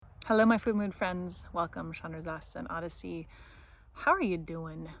Hello, my food mood friends. Welcome, Chandra's and Odyssey. How are you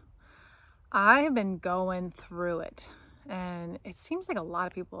doing? I have been going through it, and it seems like a lot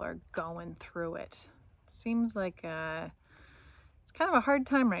of people are going through it. It seems like it's kind of a hard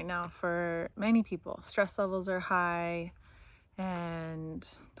time right now for many people. Stress levels are high, and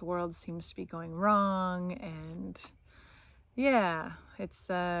the world seems to be going wrong, and yeah, it's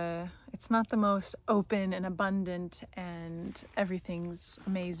not the most open and abundant and everything's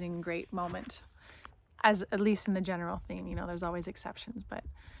amazing, great moment. As at least in the general theme, there's always exceptions, but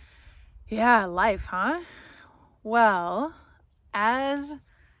yeah, life, huh? Well, as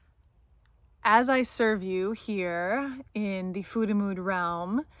I serve you here in the food and mood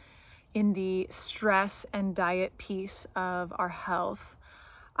realm, in the stress and diet piece of our health,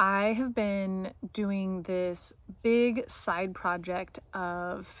 I have been doing this big side project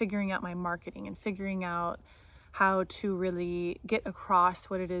of figuring out my marketing and figuring out how to really get across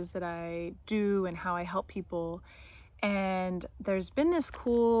what it is that I do and how I help people. And there's been this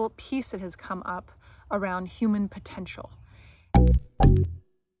cool piece that has come up around human potential.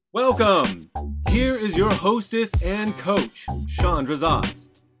 Welcome! Here is your hostess and coach, Chandra Zas,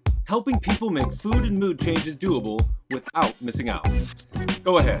 helping people make food and mood changes doable without missing out.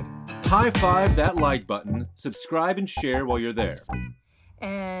 Go ahead, high five that like button, subscribe and share while you're there.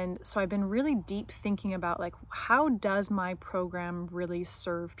 And so I've been really deep thinking about how does my program really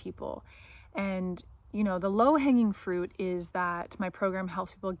serve people? And the low-hanging fruit is that my program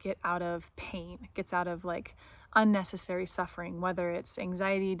helps people get out of pain, gets out of unnecessary suffering, whether it's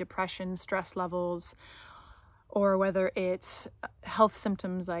anxiety, depression, stress levels, or whether it's health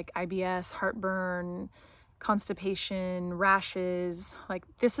symptoms like IBS, heartburn, constipation, rashes.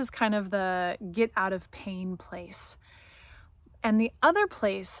 This is kind of the get out of pain place. And the other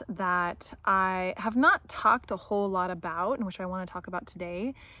place that I have not talked a whole lot about, and which I want to talk about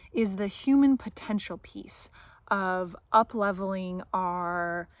today, is the human potential piece of up-leveling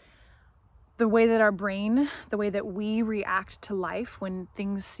the way that our brain, the way that we react to life when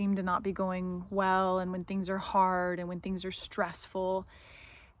things seem to not be going well and when things are hard and when things are stressful,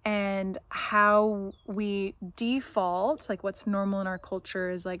 and how we default, what's normal in our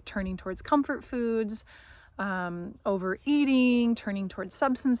culture is turning towards comfort foods, overeating, turning towards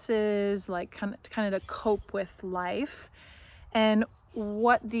substances, kind of to cope with life. And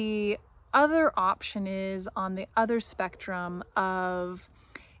what the other option is on the other spectrum of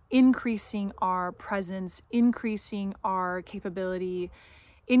increasing our presence, increasing our capability,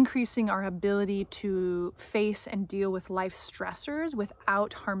 increasing our ability to face and deal with life stressors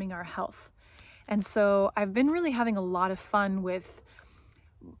without harming our health. And so I've been really having a lot of fun with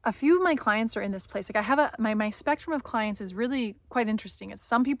a few of my clients are in this place. I have my spectrum of clients is really quite interesting. It's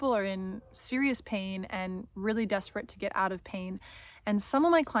some people are in serious pain and really desperate to get out of pain. And some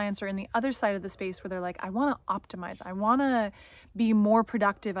of my clients are in the other side of the space where they're I want to optimize. I want to be more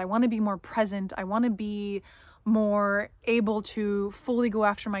productive. I want to be more present. I want to be more able to fully go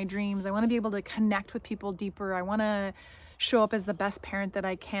after my dreams. I want to be able to connect with people deeper. I want to show up as the best parent that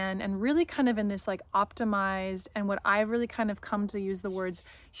I can, and really kind of in this optimized, and what I've really kind of come to use the words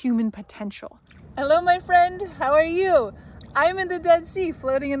human potential. Hello, my friend. How are you? I'm in the Dead Sea,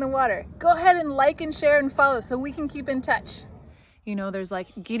 floating in the water. Go ahead and like and share and follow so we can keep in touch. There's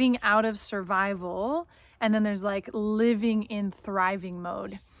getting out of survival, and then there's living in thriving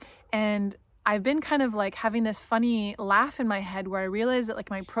mode. And I've been kind of having this funny laugh in my head where I realize that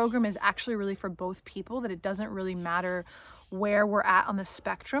my program is actually really for both people, that it doesn't really matter where we're at on the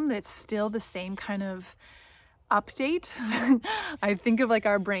spectrum, that it's still the same kind of update. I think of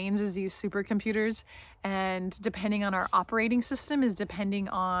our brains as these supercomputers, and depending on our operating system is depending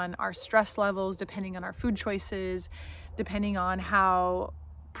on our stress levels, depending on our food choices, depending on how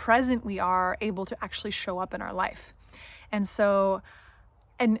present we are able to actually show up in our life. And so,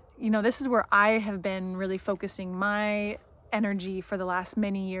 this is where I have been really focusing my energy for the last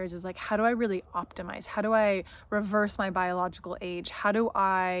many years is how do I really optimize? How do I reverse my biological age? How do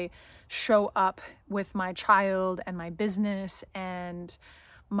I show up with my child and my business and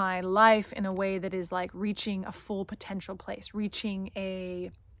my life in a way that is reaching a full potential place, reaching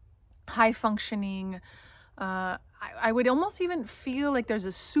a high functioning, I would almost even feel there's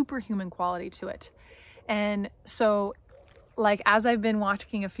a superhuman quality to it. And so as I've been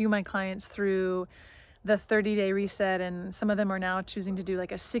watching a few of my clients through the 30-day reset, and some of them are now choosing to do a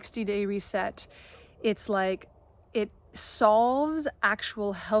 60-day reset, it's it solves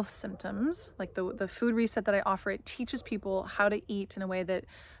actual health symptoms. The food reset that I offer, it teaches people how to eat in a way that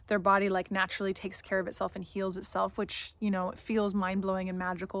their body naturally takes care of itself and heals itself, which, it feels mind-blowing and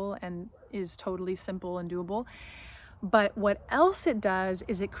magical and is totally simple and doable. But what else it does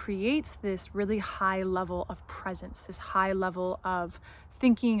is it creates this really high level of presence, this high level of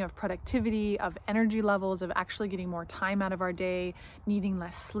thinking, of productivity, of energy levels, of actually getting more time out of our day, needing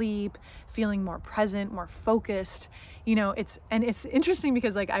less sleep, feeling more present, more focused. It's interesting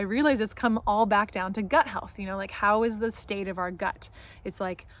because like I realize it's come all back down to gut health, like how is the state of our gut? It's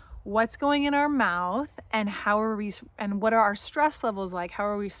like what's going in our mouth and what are our stress levels like? How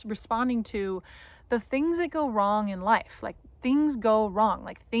are we responding to the things that go wrong in life? Like things go wrong,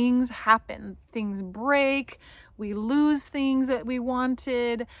 like things happen, things break, we lose things that we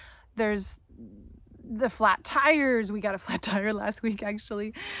wanted. There's the flat tires. We got a flat tire last week,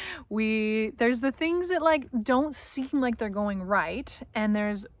 actually. There's the things that like don't seem like they're going right. And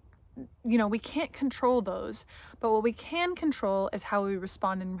there's, we can't control those, but what we can control is how we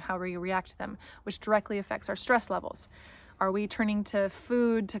respond and how we react to them, which directly affects our stress levels. Are we turning to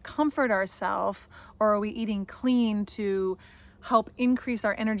food to comfort ourselves, or are we eating clean to help increase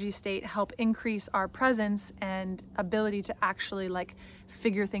our energy state, help increase our presence and ability to actually like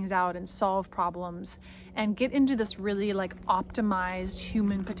figure things out and solve problems and get into this really like optimized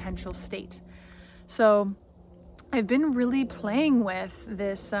human potential state? So I've been really playing with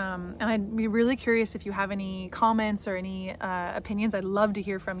this, and I'd be really curious if you have any comments or any opinions. I'd love to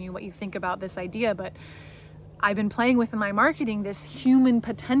hear from you what you think about this idea, but I've been playing with in my marketing this human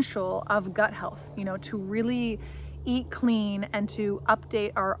potential of gut health, to really eat clean and to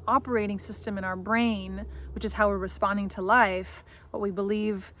update our operating system in our brain, which is how we're responding to life, what we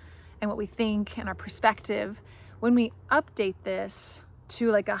believe and what we think and our perspective. When we update this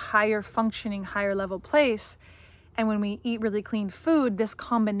to like a higher functioning, higher level place, and when we eat really clean food, this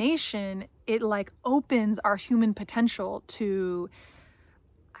combination, it like opens our human potential to,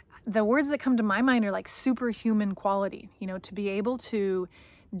 the words that come to my mind are like superhuman quality, to be able to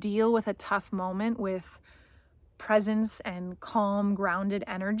deal with a tough moment with presence and calm, grounded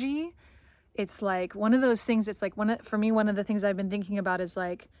energy. It's like one of those things, it's like for me, one of the things I've been thinking about is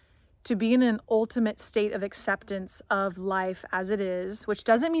like to be in an ultimate state of acceptance of life as it is, which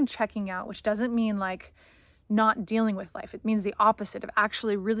doesn't mean checking out, which doesn't mean like not dealing with life. It means the opposite of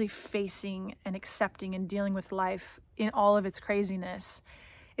actually really facing and accepting and dealing with life in all of its craziness.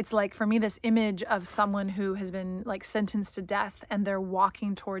 It's like, for me, this image of someone who has been like sentenced to death and they're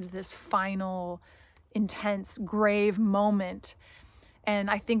walking towards this final, intense, grave moment. And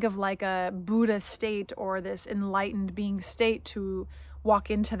I think of like a Buddha state or this enlightened being state to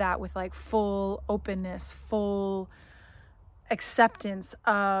walk into that with like full openness, full acceptance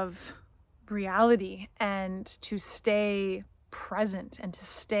of reality, and to stay present and to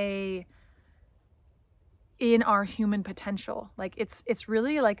stay in our human potential. Like it's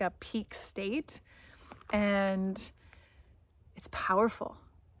really like a peak state, and it's powerful.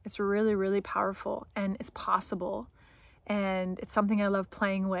 It's really, really powerful, and it's possible. And it's something I love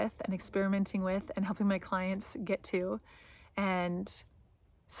playing with and experimenting with and helping my clients get to and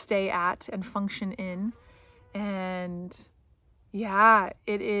stay at and function in. And yeah,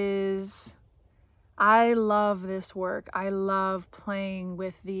 it is, I love this work. I love playing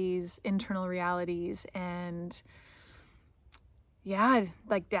with these internal realities, and yeah,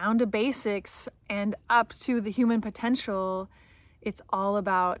 like down to basics and up to the human potential. It's all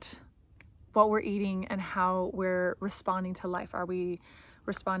about what we're eating and how we're responding to life. Are we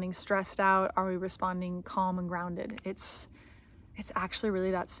responding stressed out? Are we responding calm and grounded? It's actually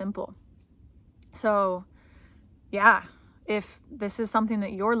really that simple. So yeah, if this is something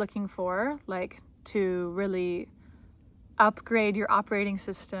that you're looking for, like to really upgrade your operating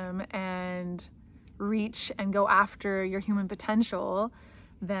system and reach and go after your human potential,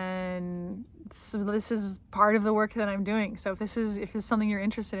 then this is part of the work that I'm doing. So if this is something you're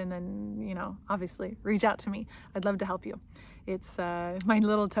interested in, then, obviously reach out to me. I'd love to help you. It's, my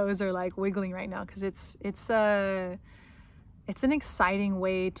little toes are like wiggling right now because it's an exciting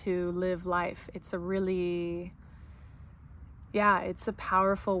way to live life. It's it's a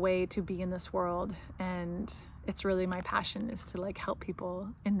powerful way to be in this world. And it's really my passion is to like help people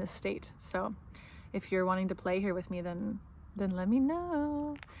in this state. So if you're wanting to play here with me, then let me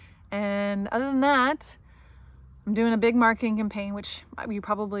know. And other than that, I'm doing a big marketing campaign, which you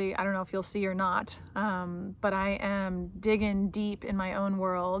probably, I don't know if you'll see or not, but I am digging deep in my own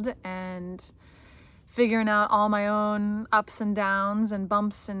world and figuring out all my own ups and downs and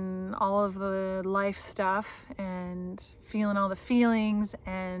bumps and all of the life stuff and feeling all the feelings,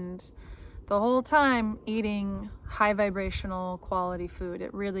 and the whole time eating high vibrational quality food.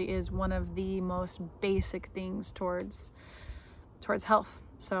 It really is one of the most basic things towards health.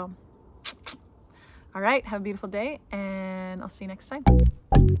 So, all right, have a beautiful day, and I'll see you next time.